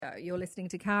You're listening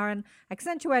to Karen,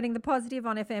 accentuating the positive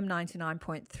on FM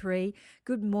 99.3.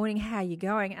 Good morning, how are you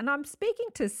going? And I'm speaking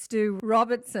to Stu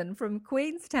Robertson from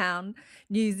Queenstown,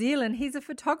 New Zealand. He's a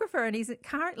photographer and he's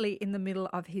currently in the middle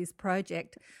of his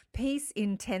project, Peace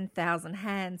in 10,000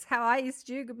 Hands. How are you,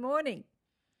 Stu? Good morning.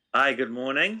 Hi, good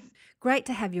morning. Great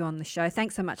to have you on the show.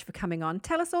 Thanks so much for coming on.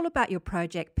 Tell us all about your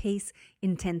project, Peace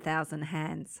in 10,000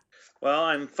 Hands. Well,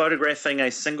 I'm photographing a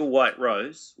single white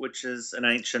rose, which is an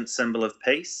ancient symbol of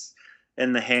peace,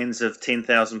 in the hands of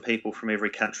 10,000 people from every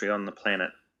country on the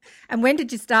planet. And when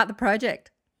did you start the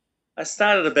project? I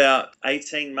started about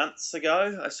 18 months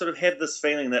ago. I sort of have this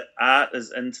feeling that art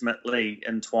is intimately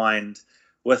entwined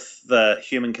with the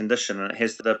human condition, and it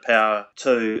has the power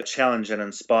to challenge and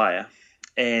inspire.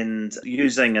 And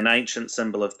using an ancient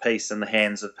symbol of peace in the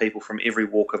hands of people from every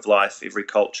walk of life, every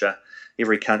culture,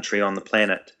 every country on the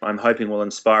planet, I'm hoping will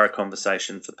inspire a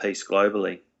conversation for peace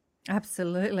globally.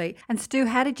 Absolutely. And Stu,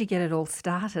 how did you get it all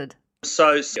started?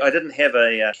 So I didn't have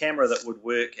a camera that would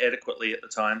work adequately at the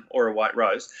time, or a white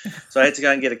rose. So I had to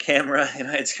go and get a camera, and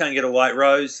I had to go and get a white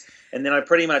rose. And then I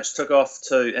pretty much took off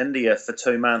to India for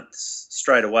 2 months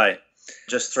straight away.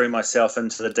 Just threw myself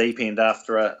into the deep end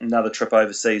after another trip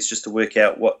overseas just to work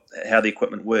out how the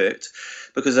equipment worked,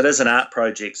 because it is an art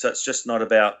project, so it's just not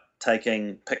about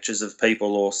taking pictures of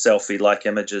people or selfie-like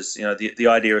images. You know, the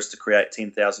idea is to create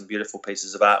 10,000 beautiful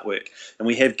pieces of artwork, and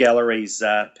we have galleries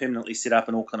permanently set up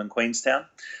in Auckland and Queenstown,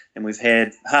 and we've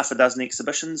had half a dozen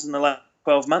exhibitions in the last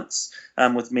 12 months,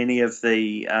 with many of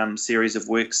the series of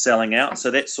works selling out. So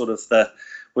that's sort of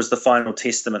was the final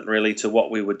testament really to what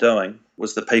we were doing,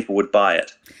 was that people would buy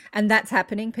it. And that's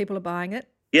happening? People are buying it?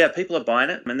 Yeah, people are buying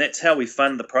it, and that's how we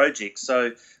fund the project.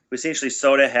 So we essentially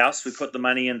sold our house, we put the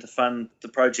money in to fund the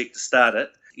project to start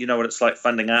it. You know what it's like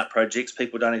funding art projects,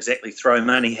 people don't exactly throw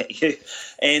money at you.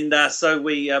 And so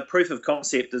proof of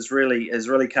concept has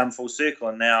really come full circle,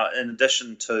 and now in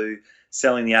addition to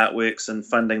selling the artworks and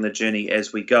funding the journey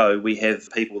as we go, we have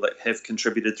people that have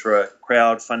contributed through a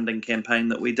crowdfunding campaign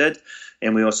that we did,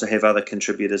 and we also have other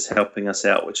contributors helping us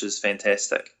out, which is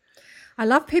fantastic. I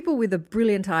love people with a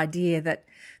brilliant idea that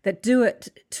do it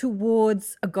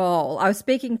towards a goal. I was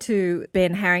speaking to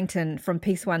Ben Harrington from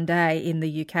Peace One Day in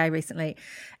the UK recently,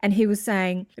 and he was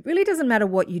saying it really doesn't matter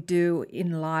what you do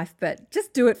in life, but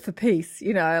just do it for peace,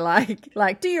 you know,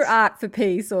 like do your art for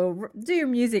peace or do your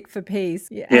music for peace.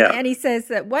 Yeah. And he says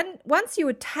that once you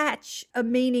attach a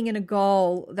meaning and a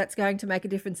goal that's going to make a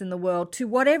difference in the world to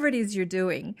whatever it is you're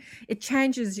doing, it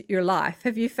changes your life.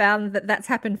 Have you found that that's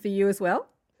happened for you as well?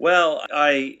 Well,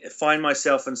 I find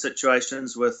myself in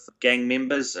situations with gang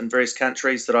members in various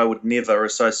countries that I would never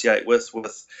associate with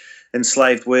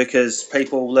enslaved workers,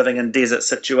 people living in desert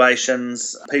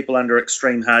situations, people under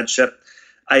extreme hardship,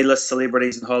 A-list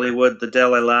celebrities in Hollywood, the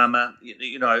Dalai Lama.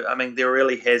 You know, I mean, there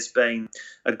really has been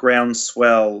a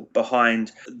groundswell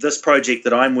behind this project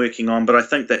that I'm working on, but I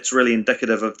think that's really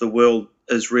indicative of the world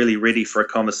is really ready for a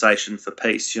conversation for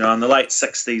peace. You know, in the late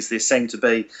 60s, there seemed to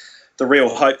be the real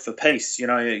hope for peace, you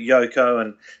know, Yoko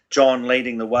and John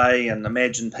leading the way and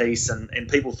Imagine Peace, and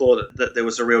people thought that there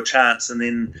was a real chance. And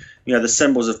then, you know, the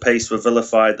symbols of peace were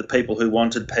vilified. The people who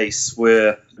wanted peace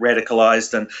were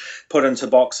radicalized and put into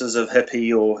boxes of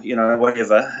hippie or, you know,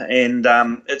 whatever. And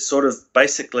it sort of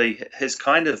basically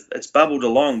it's bubbled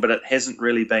along, but it hasn't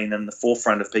really been in the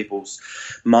forefront of people's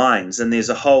minds. And there's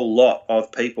a whole lot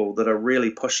of people that are really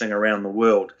pushing around the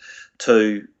world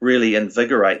to really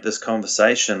invigorate this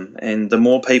conversation. And the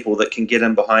more people that can get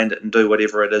in behind it and do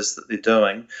whatever it is that they're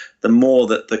doing, the more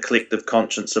that the collective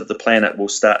conscience of the planet will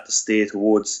start to steer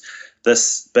towards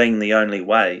this being the only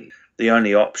way, the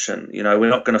only option. You know,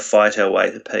 we're not going to fight our way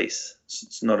to peace.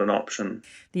 It's not an option.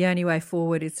 The only way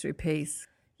forward is through peace.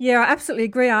 Yeah, I absolutely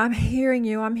agree. I'm hearing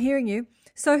you.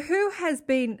 So who has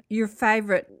been your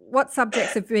favourite? What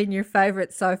subjects have been your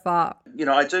favourite so far? You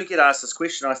know, I do get asked this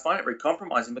question. I find it very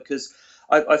compromising because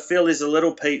I feel there's a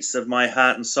little piece of my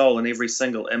heart and soul in every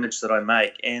single image that I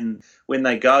make. And when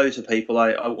they go to people,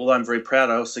 although I'm very proud,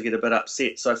 I also get a bit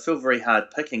upset. So I feel very hard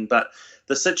picking. But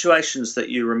the situations that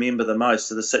you remember the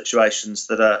most are the situations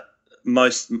that are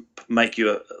most make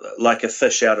you like a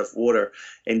fish out of water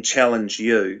and challenge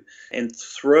you. And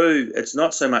through, it's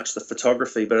not so much the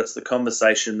photography, but it's the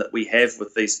conversation that we have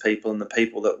with these people and the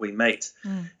people that we meet,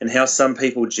 and how some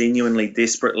people genuinely,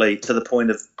 desperately, to the point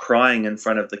of crying in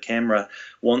front of the camera,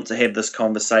 want to have this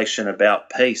conversation about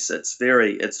peace. It's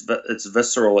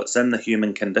visceral. It's in the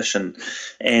human condition,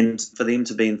 and for them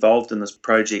to be involved in this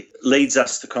project leads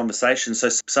us to conversation. So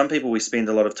some people we spend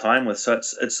a lot of time with. So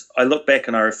it's I look back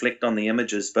and I reflect on the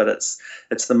images, but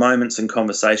it's the moments and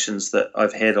conversations that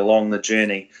I've had along the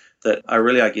journey that are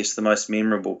really, I guess, the most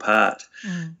memorable part.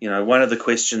 One of the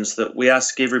questions that we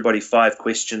ask everybody 5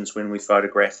 questions when we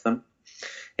photograph them.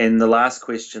 And the last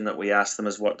question that we ask them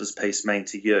is, what does peace mean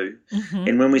to you?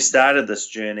 And when we started this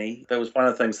journey, that was one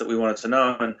of the things that we wanted to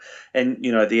know. And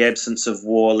the absence of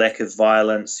war, lack of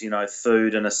violence,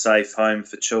 food and a safe home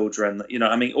for children,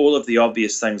 all of the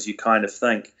obvious things you kind of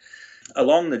think.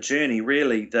 Along the journey,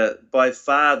 really, by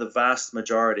far the vast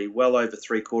majority, well over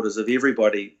 3/4 of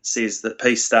everybody says that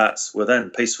peace starts within.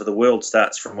 Peace for the world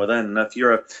starts from within. And if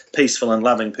you're a peaceful and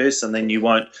loving person, then you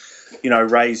won't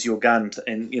raise your gun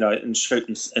and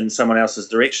shoot in someone else's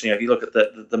direction. If you look at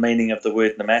the meaning of the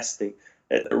word namaste,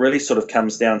 it really sort of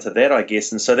comes down to that, I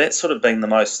guess. And so that's sort of been the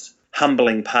most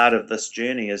humbling part of this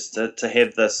journey, is to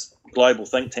have this global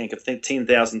think tank of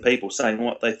 10,000 people saying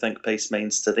what they think peace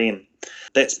means to them.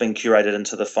 That's been curated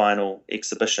into the final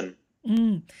exhibition.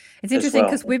 It's interesting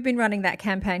because we've been running that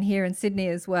campaign here in Sydney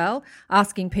as well,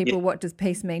 asking people, what does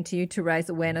peace mean to you, to raise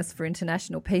awareness for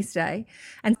International Peace Day.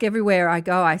 And everywhere I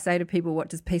go, I say to people, what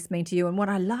does peace mean to you? And what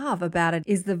I love about it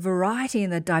is the variety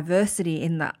and the diversity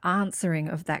in the answering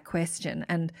of that question,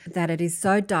 and that it is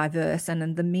so diverse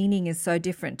and the meaning is so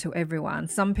different to everyone.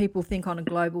 Some people think on a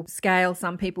global scale,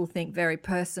 some people think very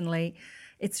personally.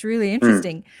 It's really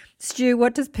interesting. Stu,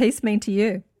 what does peace mean to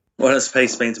you? What does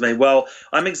peace mean to me? Well,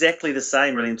 I'm exactly the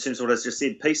same, really, in terms of what I just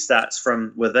said. Peace starts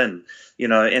from within,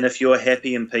 and if you're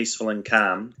happy and peaceful and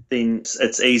calm, then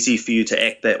it's easy for you to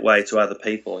act that way to other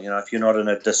people. If you're not in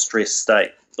a distressed state,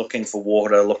 looking for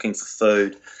water, looking for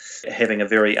food, having a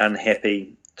very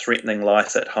unhappy, threatening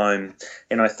life at home.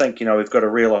 And I think, we've got a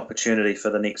real opportunity for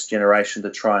the next generation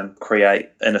to try and create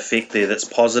an effect there that's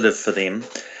positive for them.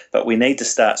 But we need to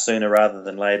start sooner rather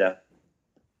than later.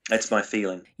 That's my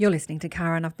feeling. You're listening to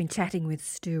Cara, and I've been chatting with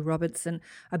Stu Robertson,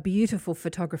 a beautiful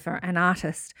photographer and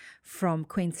artist from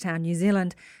Queenstown, New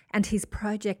Zealand, and his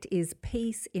project is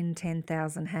Peace in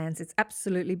 10,000 Hands. It's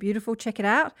absolutely beautiful. Check it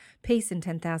out,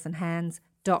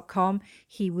 peacein10,000hands.com.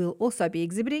 He will also be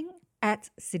exhibiting at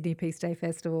Sydney Peace Day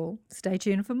Festival. Stay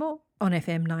tuned for more on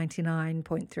FM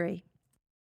 99.3.